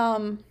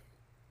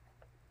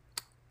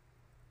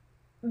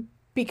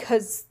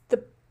 because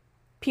the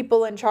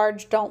people in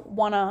charge don't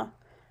want to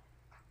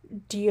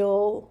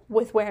deal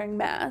with wearing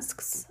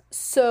masks.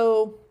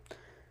 So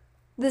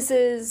this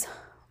is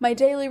my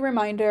daily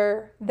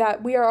reminder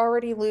that we are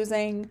already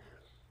losing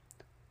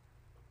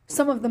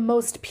some of the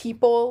most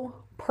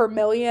people per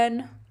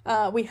million.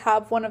 We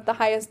have one of the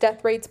highest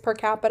death rates per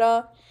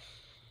capita.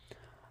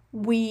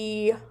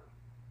 We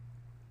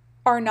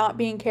are not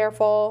being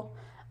careful.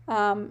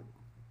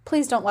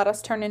 Please don't let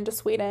us turn into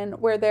Sweden,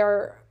 where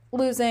they're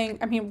losing,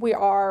 I mean, we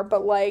are,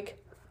 but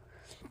like,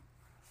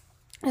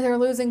 they're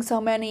losing so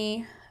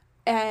many,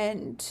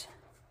 and,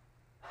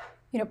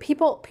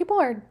 people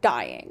are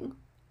dying.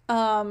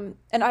 And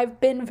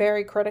I've been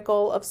very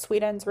critical of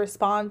Sweden's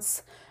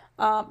response,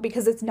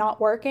 because it's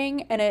not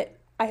working, and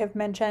I have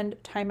mentioned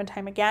time and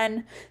time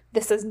again,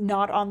 this is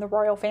not on the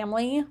royal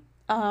family,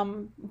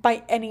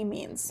 by any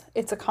means.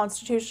 It's a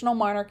constitutional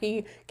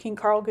monarchy. King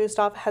Carl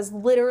Gustaf has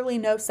literally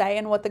no say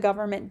in what the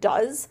government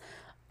does.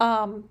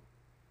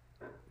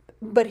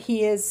 But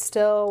he is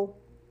still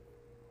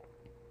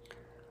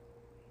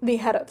the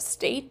head of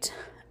state.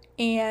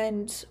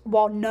 And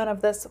while none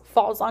of this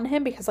falls on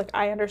him, because like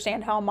I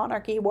understand how a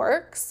monarchy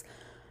works,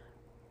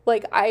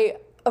 Like, I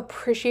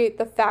appreciate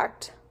the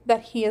fact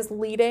that he is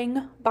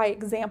leading by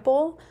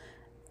example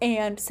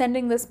and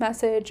sending this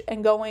message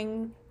and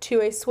going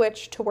to a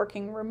switch to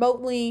working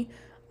remotely.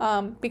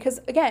 Because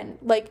again,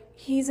 like,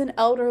 he's an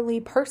elderly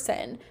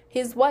person.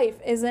 His wife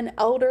is an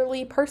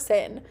elderly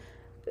person.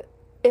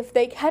 If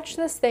they catch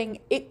this thing,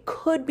 it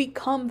could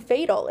become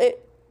fatal.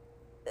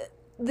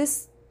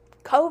 This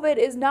COVID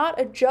is not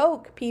a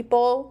joke,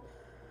 people.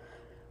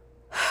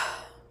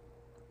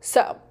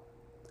 So,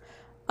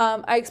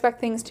 I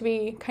expect things to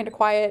be kind of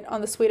quiet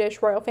on the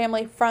Swedish royal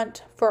family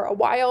front for a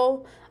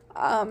while.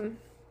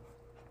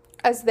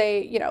 As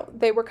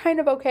they were kind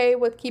of okay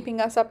with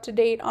keeping us up to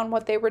date on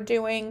what they were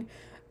doing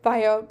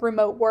via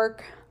remote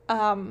work.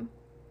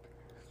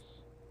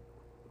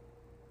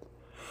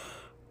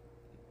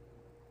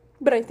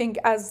 But I think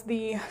as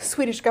the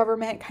Swedish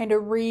government kind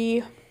of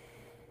reworks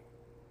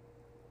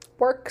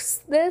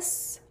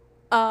this,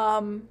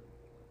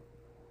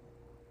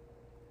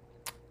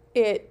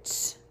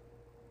 it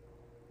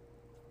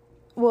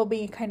will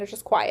be kind of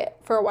just quiet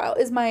for a while,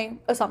 is my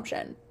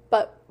assumption.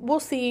 But we'll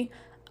see.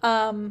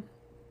 And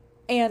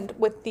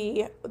with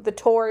the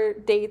tour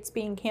dates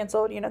being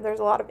canceled, there's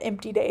a lot of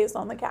empty days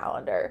on the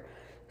calendar.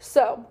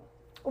 So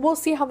we'll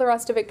see how the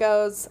rest of it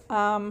goes.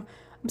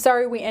 I'm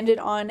sorry we ended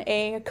on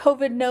a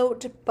COVID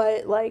note,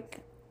 but like,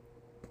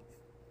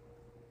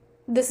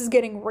 this is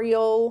getting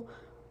real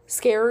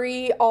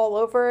scary all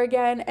over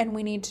again, and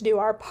we need to do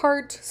our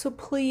part. So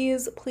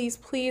please, please,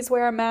 please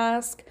wear a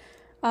mask.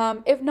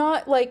 If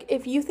not, like,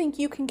 if you think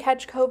you can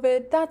catch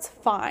COVID, that's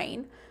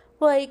fine.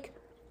 Like,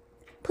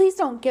 please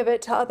don't give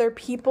it to other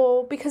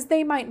people because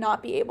they might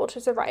not be able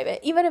to survive it.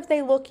 Even if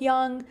they look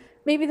young,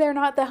 maybe they're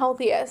not the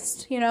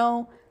healthiest,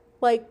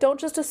 Like, don't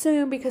just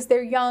assume because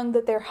they're young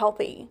that they're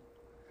healthy.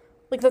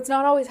 Like, that's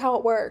not always how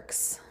it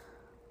works.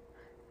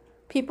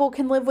 People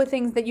can live with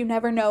things that you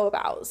never know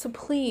about. So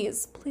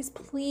please, please,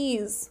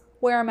 please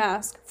wear a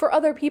mask for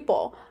other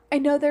people. I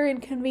know they're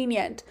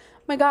inconvenient.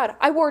 My God,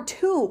 I wore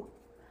 2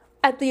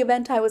 at the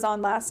event I was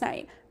on last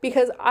night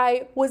because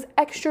I was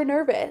extra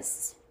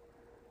nervous.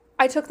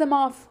 I took them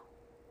off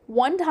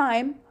one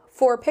time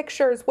for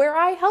pictures where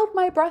I held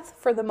my breath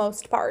for the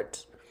most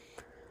part.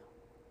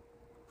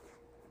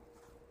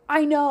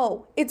 I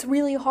know, it's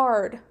really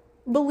hard.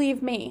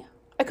 Believe me.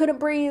 I couldn't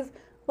breathe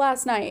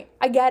last night.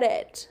 I get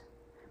it.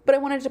 But I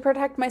wanted to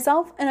protect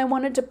myself, and I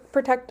wanted to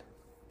protect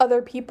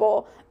other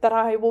people that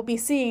I will be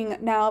seeing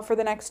now for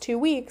the next 2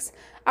 weeks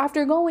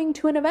after going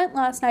to an event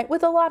last night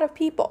with a lot of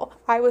people.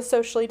 I was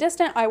socially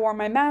distant. I wore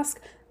my mask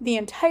the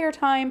entire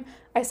time.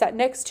 I sat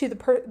next to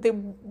the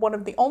one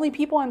of the only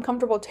people I'm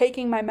comfortable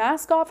taking my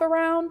mask off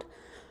around.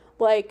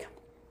 Like,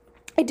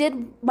 I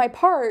did my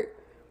part,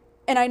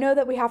 and I know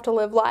that we have to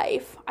live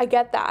life. I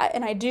get that,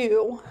 and I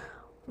do.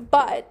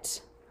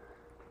 But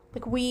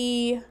like,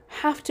 we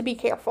have to be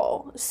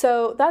careful.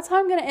 So that's how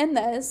I'm going to end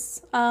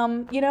this.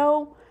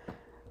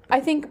 I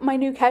think my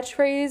new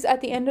catchphrase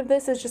at the end of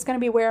this is just going to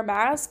be wear a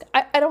mask.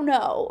 I don't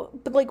know,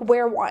 but like,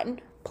 wear one,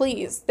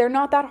 please. They're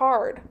not that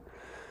hard.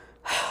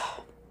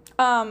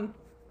 And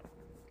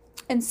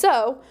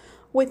so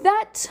with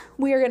that,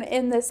 we are going to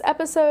end this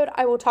episode.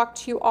 I will talk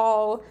to you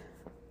all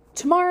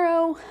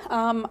tomorrow.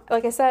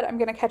 Like I said, I'm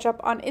going to catch up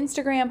on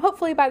Instagram.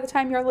 Hopefully by the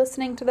time you're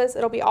listening to this,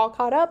 it'll be all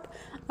caught up.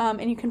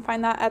 And you can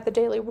find that at the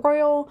Daily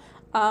Royal.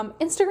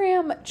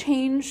 Instagram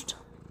changed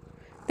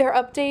their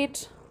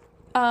update.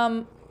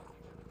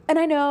 And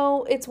I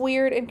know it's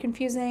weird and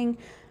confusing,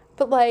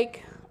 but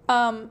like,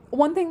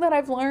 one thing that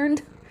I've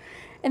learned,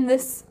 and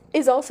this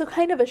is also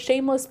kind of a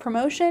shameless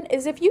promotion,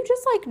 is if you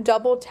just like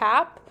double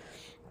tap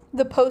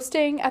the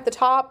posting at the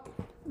top,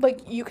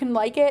 like, you can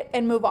like it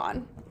and move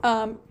on,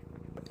 and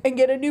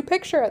get a new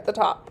picture at the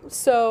top.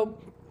 So,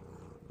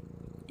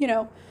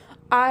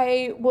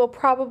 I will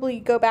probably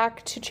go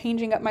back to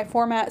changing up my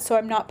format so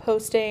I'm not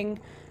posting,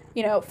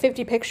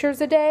 50 pictures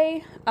a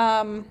day.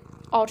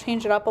 I'll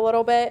change it up a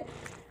little bit.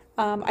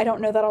 I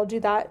don't know that I'll do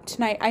that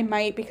tonight. I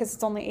might, because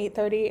it's only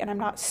 8:30 and I'm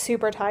not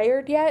super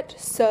tired yet.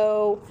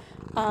 So,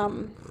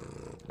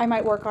 I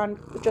might work on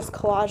just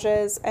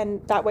collages,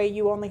 and that way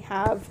you only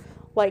have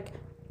like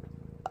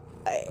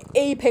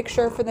a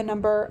picture for the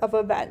number of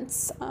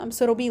events.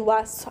 So it'll be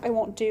less. I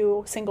won't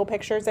do single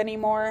pictures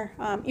anymore.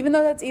 Even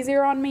though that's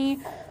easier on me,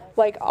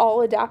 like,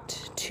 I'll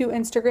adapt to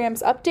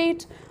Instagram's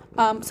update.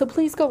 So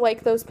please go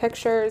like those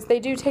pictures. They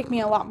do take me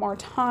a lot more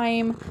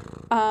time.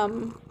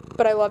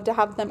 But I love to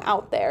have them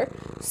out there.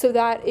 So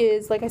that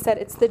is, like I said,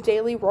 it's the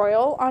Daily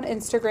Royal on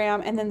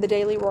Instagram, and then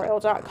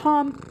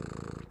thedailyroyal.com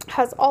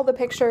has all the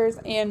pictures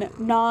in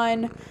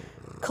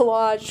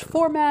non-collage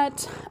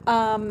format,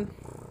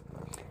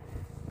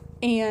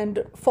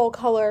 and full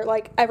color,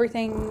 like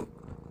everything,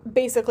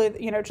 basically,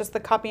 just the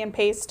copy and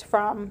paste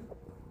from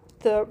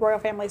the royal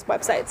family's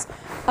websites.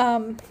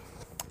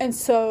 And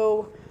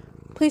so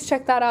please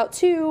check that out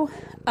too.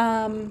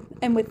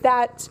 And with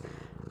that,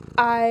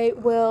 I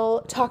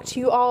will talk to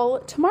you all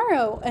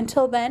tomorrow.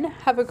 Until then,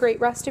 have a great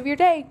rest of your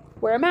day.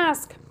 Wear a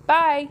mask.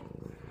 Bye.